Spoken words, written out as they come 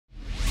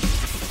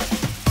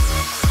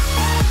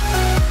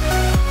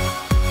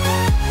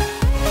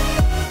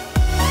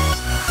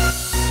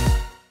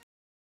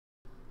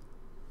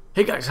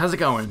Hey guys, how's it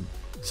going?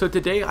 So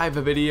today I have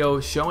a video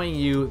showing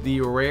you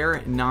the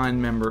rare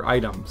non-member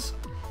items.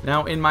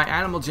 Now in my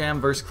Animal Jam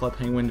vs Club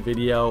Penguin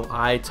video,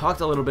 I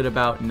talked a little bit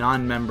about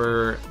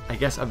non-member,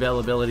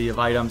 availability of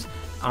items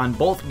on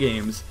both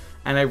games,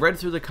 and I read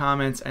through the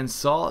comments and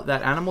saw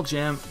that Animal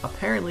Jam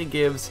apparently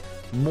gives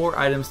more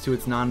items to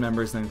its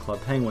non-members than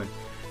Club Penguin.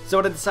 So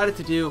what I decided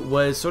to do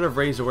was sort of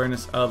raise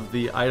awareness of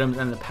the items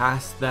in the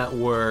past that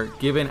were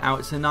given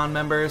out to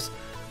non-members,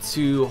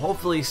 to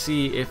hopefully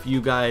see if you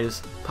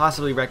guys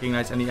possibly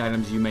recognize any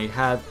items you may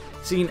have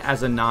seen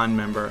as a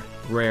non-member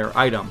rare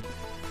item.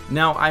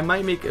 Now I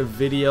might make a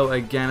video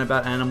again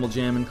about Animal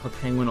Jam and Club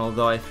Penguin,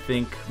 although I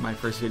think my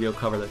first video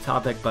covered the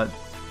topic, but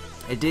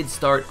it did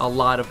start a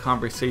lot of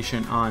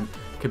conversation on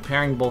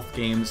comparing both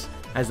games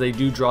as they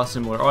do draw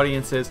similar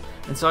audiences,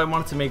 and so I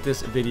wanted to make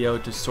this video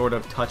to sort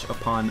of touch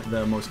upon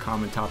the most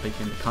common topic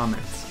in the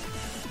comments.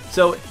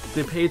 So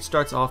the page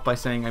starts off by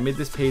saying, I made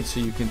this page so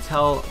you can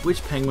tell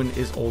which penguin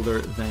is older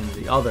than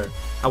the other.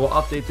 I will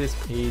update this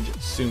page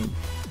soon.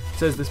 It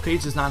says this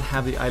page does not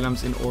have the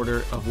items in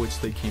order of which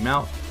they came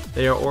out.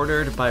 They are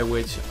ordered by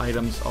which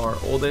items are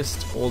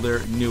oldest,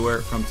 older,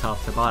 newer from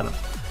top to bottom.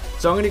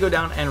 So I'm going to go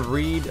down and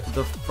read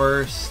the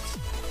first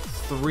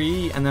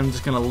three, and then I'm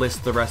just going to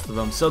list the rest of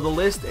them. So the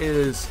list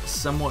is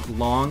somewhat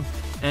long,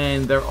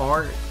 and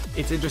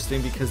it's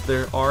interesting because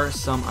there are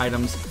some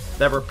items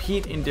that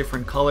repeat in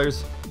different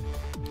colors.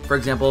 For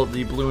example,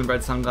 the blue and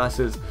red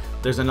sunglasses,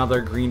 there's another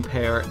green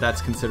pair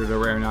that's considered a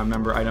rare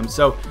non-member item.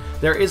 So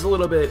there is a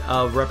little bit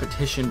of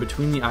repetition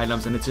between the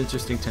items, and it's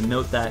interesting to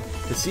note that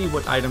to see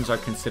what items are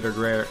considered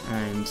rare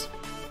and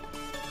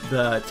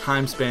the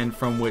time span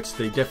from which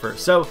they differ.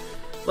 So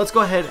let's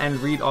go ahead and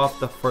read off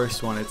the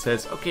first one. It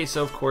says, okay,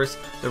 so of course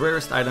the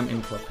rarest item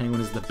in Club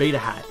Penguin is the beta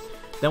hat.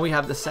 Then we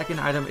have the second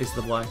item is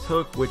the black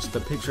toque, which the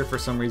picture for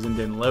some reason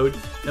didn't load.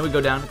 Then we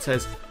go down, it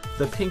says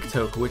the pink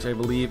toque, which I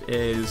believe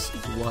is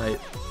what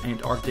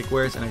Antarctic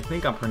wears, and I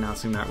think I'm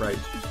pronouncing that right.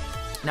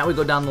 Now we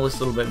go down the list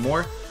a little bit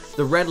more.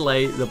 The red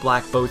lei, the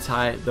black bow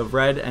tie, the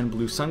red and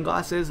blue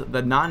sunglasses,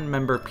 the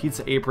non-member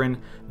pizza apron,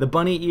 the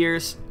bunny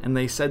ears, and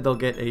they said they'll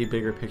get a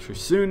bigger picture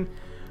soon,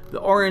 the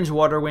orange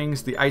water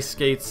wings, the ice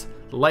skates,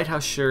 the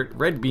lighthouse shirt,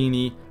 red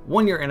beanie,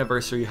 1-year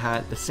anniversary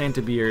hat, the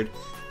Santa beard,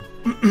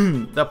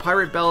 the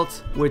pirate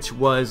belt, which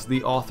was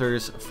the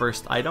author's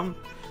first item,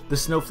 the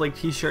snowflake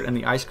t-shirt, and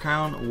the ice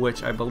crown,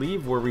 which I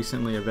believe were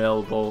recently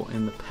available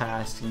in the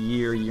past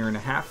year and a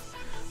half,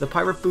 the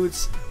pirate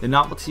boots, the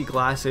novelty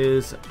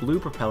glasses, blue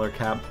propeller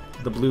cap,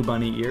 the blue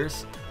bunny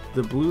ears,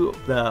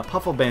 the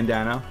puffle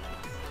bandana,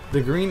 the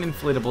green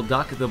inflatable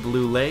duck, the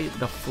blue lei,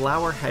 the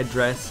flower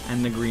headdress,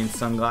 and the green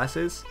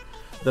sunglasses,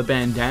 the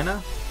bandana,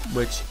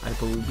 which I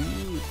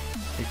believe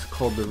it's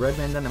called the red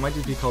bandana, it might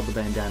just be called the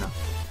bandana,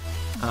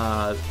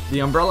 the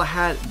umbrella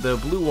hat, the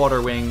blue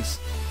water wings,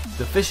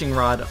 the fishing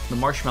rod, the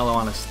marshmallow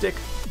on a stick,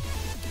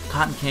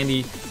 cotton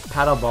candy,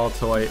 paddle ball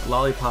toy,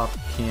 lollipop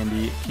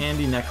candy,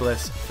 candy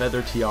necklace,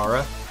 feather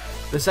tiara,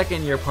 the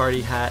second year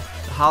party hat,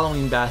 the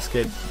Halloween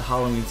basket, the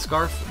Halloween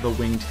scarf, the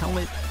winged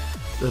helmet,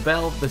 the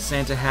bell, the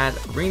Santa hat,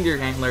 reindeer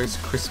antlers,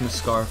 Christmas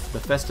scarf, the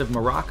festive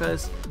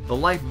maracas, the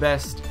life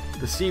vest,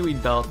 the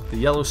seaweed belt, the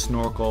yellow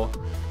snorkel,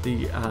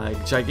 the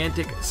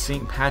gigantic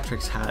St.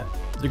 Patrick's hat,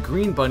 the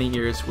green bunny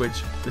ears,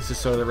 which this is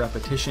sort of the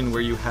repetition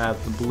where you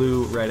have the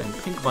blue, red,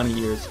 and pink bunny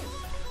ears,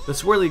 the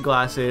swirly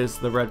glasses,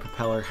 the red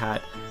propeller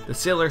hat, the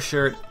sailor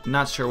shirt,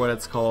 not sure what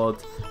it's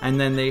called, and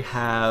then they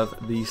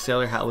have the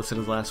sailor hat listed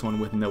as the last one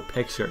with no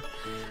picture.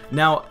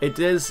 Now, it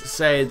does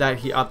say that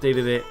he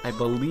updated it, I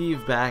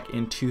believe, back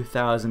in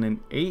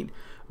 2008,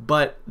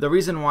 but the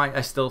reason why I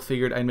still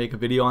figured I'd make a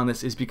video on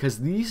this is because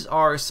these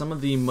are some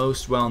of the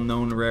most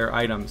well-known rare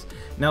items.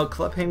 Now,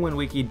 Club Penguin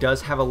Wiki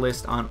does have a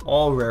list on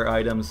all rare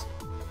items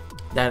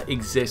that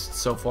exist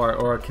so far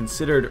or are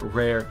considered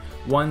rare,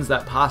 ones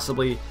that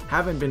possibly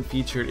haven't been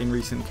featured in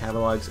recent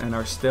catalogs and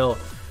are still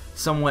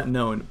somewhat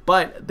known,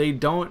 but they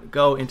don't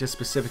go into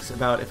specifics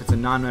about if it's a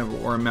non-member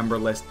or a member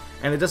list,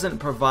 and it doesn't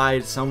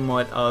provide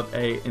somewhat of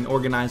an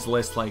organized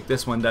list like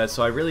this one does.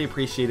 So I really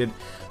appreciated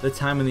the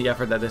time and the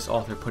effort that this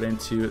author put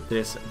into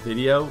this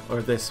video,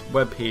 or this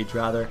web page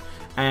rather,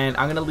 and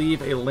I'm gonna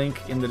leave a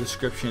link in the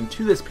description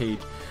to this page.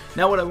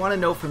 Now what I want to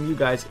know from you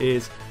guys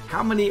is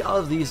how many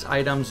of these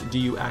items do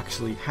you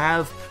actually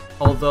have,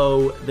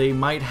 although they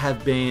might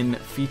have been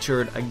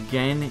featured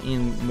again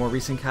in more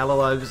recent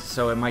catalogs,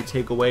 so it might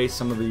take away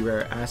some of the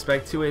rare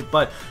aspect to it,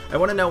 but I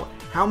want to know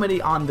how many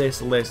on this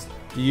list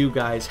do you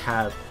guys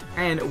have,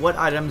 and what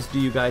items do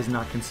you guys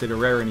not consider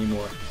rare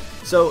anymore.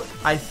 So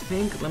I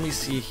think, let me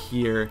see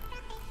here,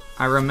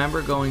 I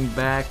remember going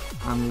back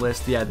on the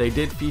list, yeah, they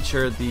did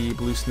feature the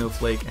blue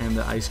snowflake and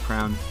the ice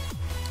crown.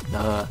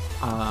 I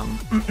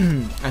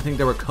think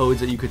there were codes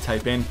that you could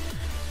type in.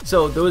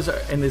 So those are,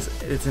 and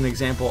it's an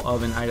example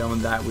of an item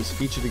that was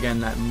featured again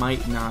that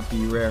might not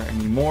be rare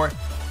anymore.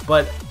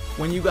 But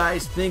when you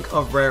guys think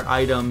of rare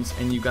items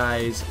and you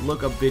guys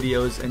look up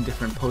videos and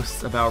different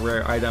posts about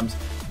rare items,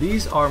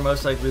 these are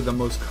most likely the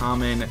most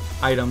common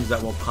items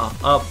that will pop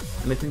up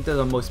and I think they're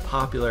the most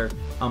popular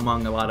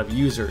among a lot of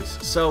users.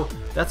 So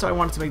that's why I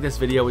wanted to make this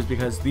video, is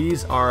because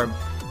these are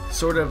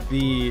sort of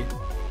the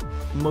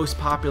most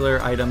popular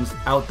items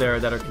out there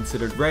that are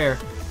considered rare,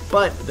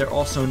 but they're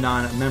also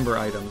non-member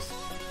items,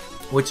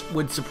 which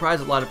would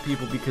surprise a lot of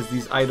people because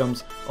these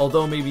items,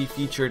 although maybe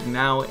featured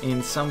now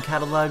in some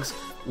catalogs,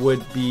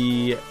 would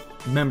be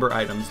member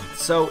items.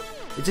 So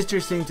it's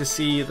interesting to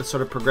see the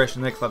sort of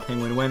progression that Club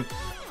Penguin went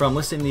from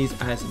listing these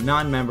as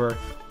non-member,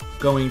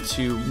 going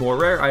to more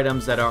rare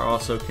items that are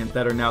also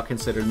that are now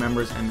considered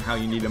members, and how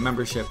you need a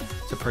membership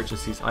to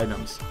purchase these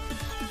items.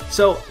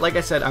 So like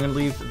I said, I'm going to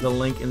leave the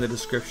link in the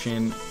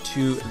description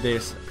to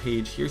this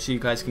page here so you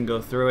guys can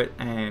go through it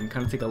and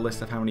kind of take a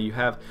list of how many you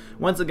have.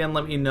 Once again,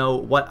 let me know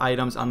what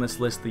items on this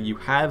list that you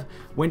have.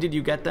 When did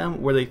you get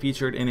them? Were they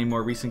featured in a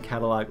more recent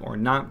catalog or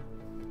not?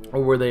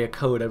 Or were they a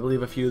code? I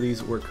believe a few of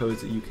these were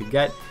codes that you could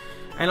get.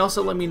 And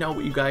also let me know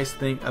what you guys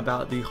think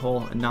about the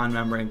whole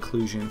non-member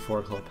inclusion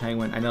for Club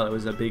Penguin. I know it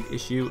was a big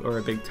issue, or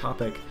a big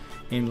topic,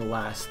 in the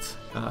last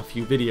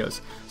few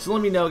videos. So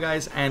let me know,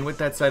 guys, and with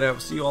that said, I will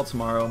see you all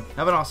tomorrow.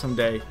 Have an awesome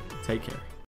day. Take care.